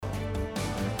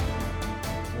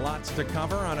Lots to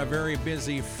cover on a very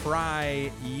busy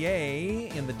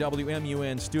Friday in the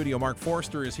WMUN studio. Mark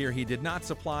Foerster is here. He did not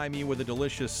supply me with a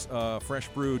delicious fresh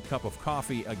brewed cup of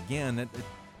coffee again.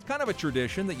 It's kind of a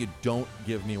tradition that you don't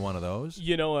give me one of those.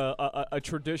 You know, a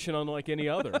tradition unlike any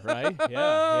other, right?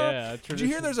 Yeah. Did you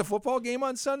hear there's a football game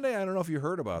on Sunday? I don't know if you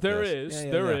heard about there this.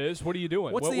 There is. What are you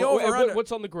doing? What's the over-under?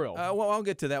 What's on the grill? Well, I'll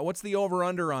get to that. What's the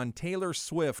over-under on Taylor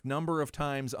Swift number of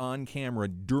times on camera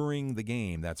during the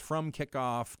game? That's from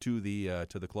kickoff to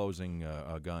the closing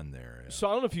gun there. So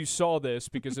I don't know if you saw this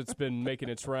because it's been making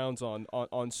its rounds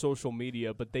on social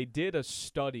media, but they did a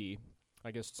study. I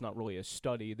guess it's not really a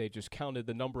study. They just counted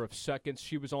the number of seconds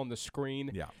she was on the screen.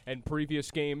 Yeah. And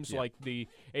previous games, like the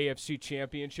AFC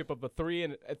Championship, of a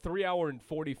 3 hour and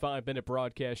 45-minute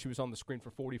broadcast, she was on the screen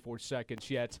for 44 seconds.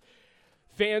 Yet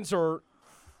fans are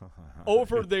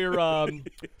over their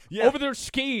over their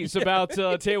skis about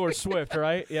Taylor Swift,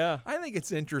 right? Yeah. I think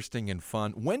it's interesting and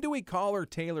fun. When do we call her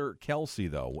Taylor Kelsey,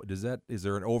 though? Is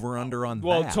there an over-under on that?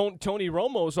 Well, Tony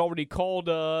Romo's already called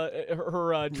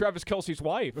her Travis Kelsey's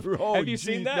wife. Oh, have you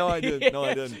seen that? No, I didn't. No,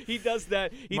 I didn't. He does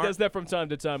that. He does that from time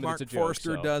to time. Mark and it's a joke,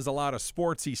 Foerster does a lot of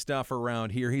sportsy stuff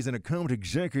around here. He's an account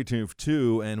executive,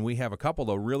 too, and we have a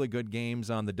couple of really good games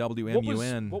on the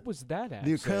WMUN. What was that accent?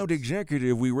 The account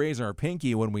executive, we raise our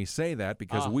pinky when we say that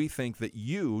because we think that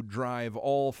you drive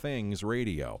all things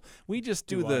radio. We just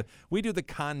do the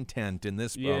content in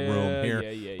this room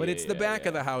here, but it's the back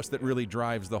of the house that really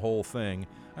drives the whole thing.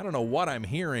 I don't know what I'm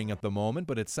hearing at the moment,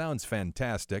 but it sounds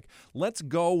fantastic. Let's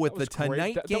go with the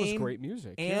tonight game that was great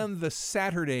music, and the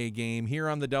Saturday game here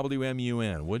on the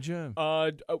WMUN, would you?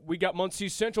 We got Muncie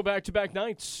Central back-to-back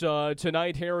nights.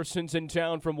 Tonight, Harrison's in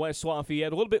town from West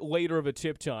Lafayette. A little bit later of a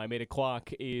tip time. 8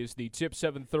 o'clock is the tip,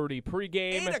 7:30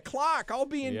 pregame. 8 o'clock? I'll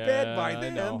be in bed by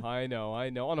then. I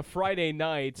know. On a Friday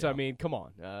night, I mean, come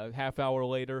on, half hour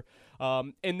later.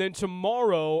 And then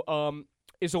tomorrow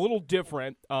is a little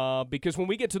different because when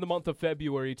we get to the month of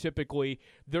February, typically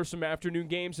there's some afternoon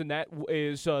games, and that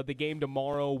is the game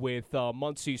tomorrow with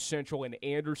Muncie Central and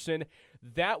Anderson.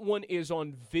 That one is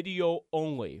on video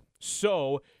only,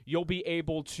 so you'll be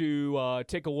able to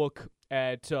take a look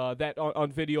at that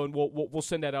on video, and we'll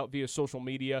send that out via social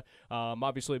media.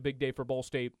 Obviously, a big day for Ball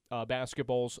State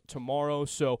basketballs tomorrow,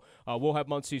 so we'll have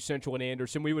Muncie Central and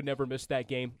Anderson. We would never miss that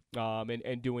game,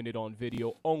 and doing it on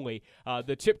video only.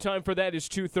 The tip time for that is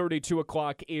 2:30. 2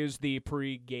 o'clock is the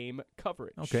pregame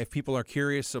coverage. Okay, if people are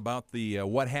curious about the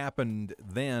what happened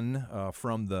then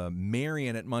from the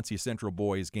Marion at Muncie Central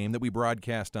boys game that we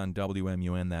broadcast on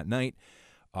WMUN that night,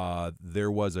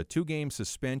 there was a 2-game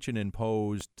suspension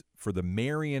imposed for the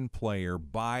Marion player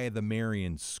by the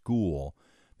Marion school.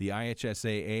 The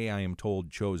IHSAA, I am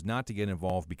told, chose not to get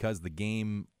involved because the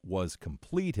game was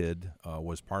completed,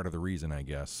 was part of the reason, I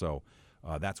guess. So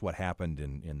that's what happened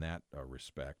in that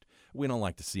respect. We don't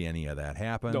like to see any of that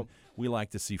happen. Nope. We like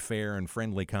to see fair and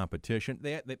friendly competition.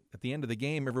 At the end of the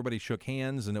game, everybody shook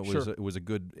hands, and it was a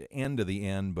good end to the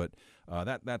end. But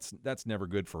that's never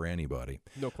good for anybody.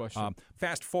 No question.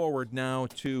 Fast forward now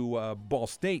to Ball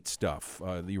State stuff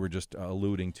that you were just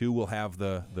alluding to. We'll have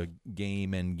the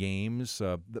game and games.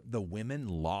 The women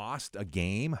lost a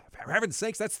game. For heaven's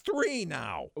sakes, that's 3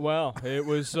 now. Well, it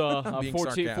was a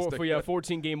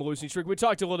 14-game losing streak. We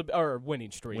talked a little bit, or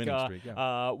winning streak.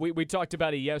 We talked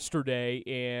about it yesterday,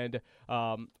 and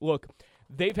look,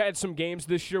 they've had some games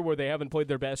this year where they haven't played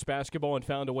their best basketball and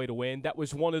found a way to win. That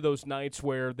was one of those nights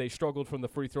where they struggled from the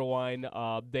free throw line.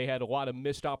 They had a lot of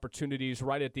missed opportunities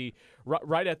right at the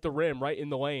rim, right in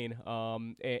the lane,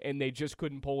 and they just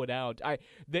couldn't pull it out.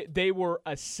 They were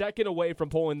a second away from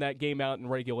pulling that game out in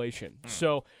regulation.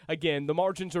 So, again, the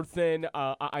margins are thin.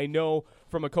 I know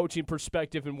from a coaching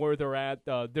perspective and where they're at,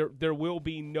 there will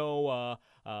be no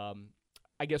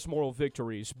I guess moral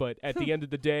victories, but at the end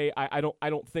of the day, I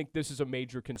don't think this is a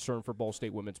major concern for Ball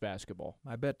State women's basketball.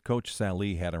 I bet Coach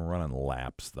Salih had them running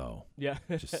laps, though. Yeah.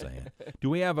 Just saying.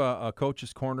 Do we have a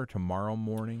coach's corner tomorrow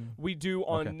morning? We do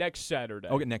on next Saturday.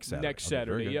 Okay, next Saturday. Next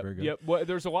Saturday. Very good, very good. Yep. Well,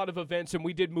 there's a lot of events, and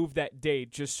we did move that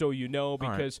date, just so you know,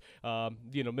 because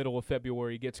middle of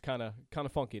February gets kind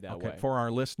of funky that way. For our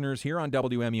listeners here on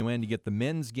WMUN, you get the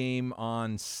men's game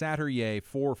on Saturday.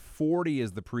 4:40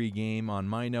 is the pregame on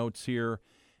my notes here.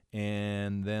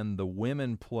 And then the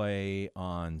women play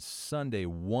on Sunday.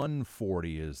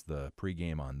 1:40 is the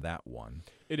pregame on that one.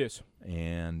 It is.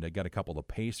 And I got a couple of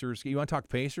Pacers. You want to talk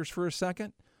Pacers for a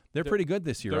second? They're pretty good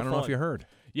this year. I don't know if you heard.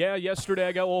 Yeah, yesterday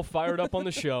I got a little fired up on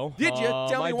the show. Did you?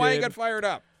 Tell me why you got fired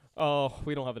up. Oh,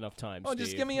 we don't have enough time. Oh, Steve.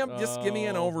 just give me an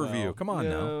overview. Well, Come on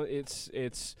now.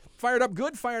 It's fired up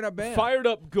good, fired up bad. Fired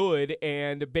up good,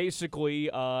 and basically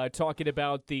talking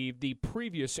about the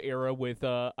previous era with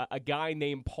a guy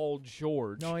named Paul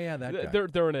George. Oh yeah, that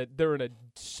guy. They're in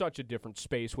such a different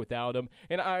space without him.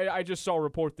 And I just saw a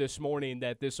report this morning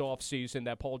that this offseason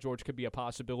that Paul George could be a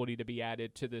possibility to be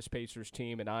added to this Pacers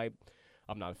team, and I'm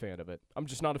not a fan of it. I'm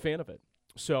just not a fan of it.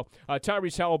 So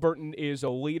Tyrese Halliburton is a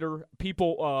leader.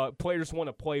 Players want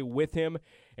to play with him,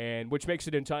 and which makes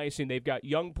it enticing. They've got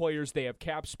young players, they have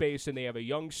cap space, and they have a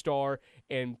young star,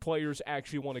 and players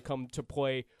actually want to come to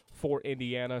play for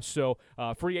Indiana. So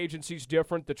free agency's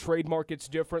different. The trade market's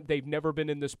different. They've never been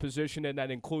in this position, and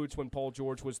that includes when Paul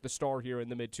George was the star here in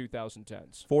the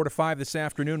mid-2010s. 4 to 5 this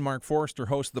afternoon, Mark Foerster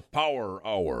hosts the Power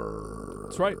Hour.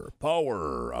 That's right.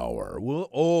 Power Hour.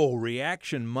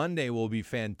 Reaction Monday will be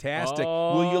fantastic.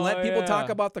 Will you let people talk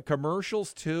about the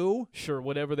commercials, too? Sure,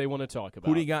 whatever they want to talk about.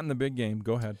 Who do you got in the big game?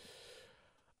 Go ahead.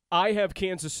 I have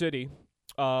Kansas City.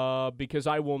 Because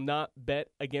I will not bet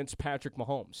against Patrick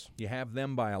Mahomes. You have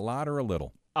them by a lot or a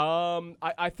little?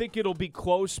 I think it'll be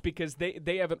close because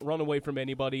they haven't run away from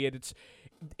anybody.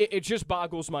 It just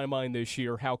boggles my mind this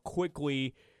year how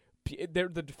quickly they're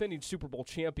the defending Super Bowl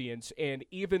champions, and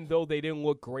even though they didn't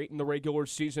look great in the regular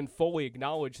season, fully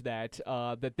acknowledge that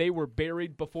they were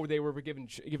buried before they were given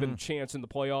a chance in the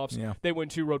playoffs. Yeah. They win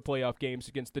 2 road playoff games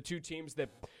against the 2 teams that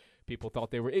people thought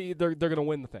they're going to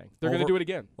win the thing. They're going to do it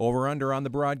again. Over under on the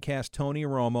broadcast, Tony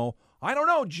Romo. I don't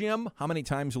know, Jim. How many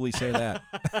times will he say that?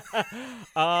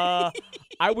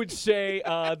 I would say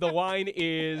the line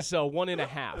is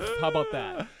 1.5. How about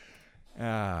that?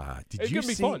 Did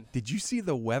you see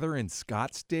the weather in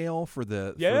Scottsdale for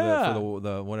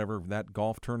the whatever that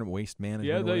golf tournament, Waste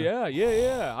Management?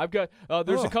 Yeah. I've got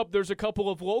there's a couple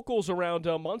of locals around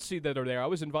Muncie that are there. I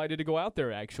was invited to go out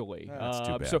there actually. That's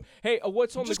too bad. So hey,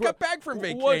 what's on the grill? Just got back from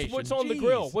vacation. What's on the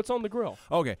grill? What's on the grill?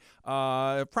 Okay,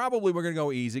 probably we're gonna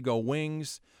go easy. Go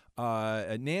wings.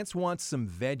 Nance wants some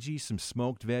veggies, some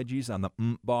smoked veggies on the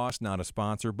Boss, not a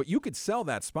sponsor, but you could sell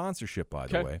that sponsorship, by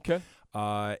the way. Okay.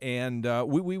 And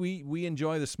we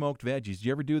enjoy the smoked veggies. Do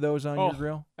you ever do those on your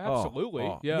grill?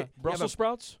 Absolutely. Yeah. Brussels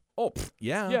sprouts?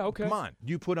 Yeah. Yeah, okay. Come on.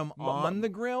 Do you put them on the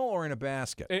grill or in a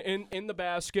basket? In the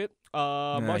basket.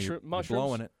 Mushrooms.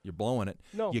 You're blowing it.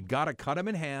 No. You got to cut them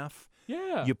in half.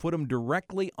 Yeah. You put them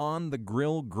directly on the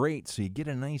grill grate, so you get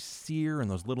a nice sear and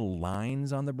those little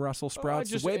lines on the Brussels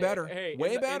sprouts. Way better. Hey,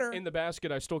 better. In the basket,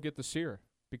 I still get the sear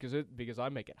because I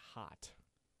make it hot.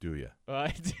 Do you?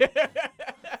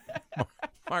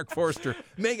 Mark Foerster,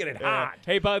 making it hot.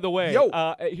 Hey, by the way,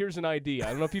 here's an idea.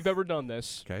 I don't know if you've ever done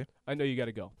this. Okay. I know you got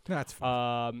to go. That's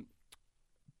fine.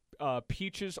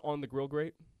 Peaches on the grill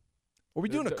grate. Are we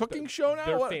doing a cooking show now?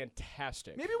 They're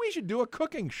fantastic. Maybe we should do a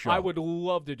cooking show. I would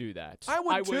love to do that. I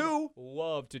would too.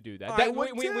 Love to do that. I would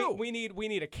too. We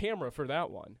need a camera for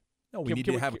that one. No, we need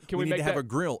to have a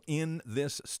grill in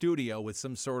this studio with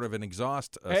some sort of an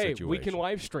exhaust situation. We can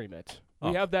live stream it.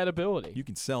 We have that ability. You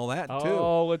can sell that, too.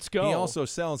 Oh, let's go. He also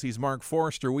sells. He's Mark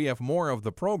Foerster. We have more of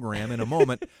the program in a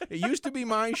moment. It used to be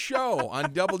my show on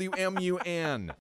WMUN.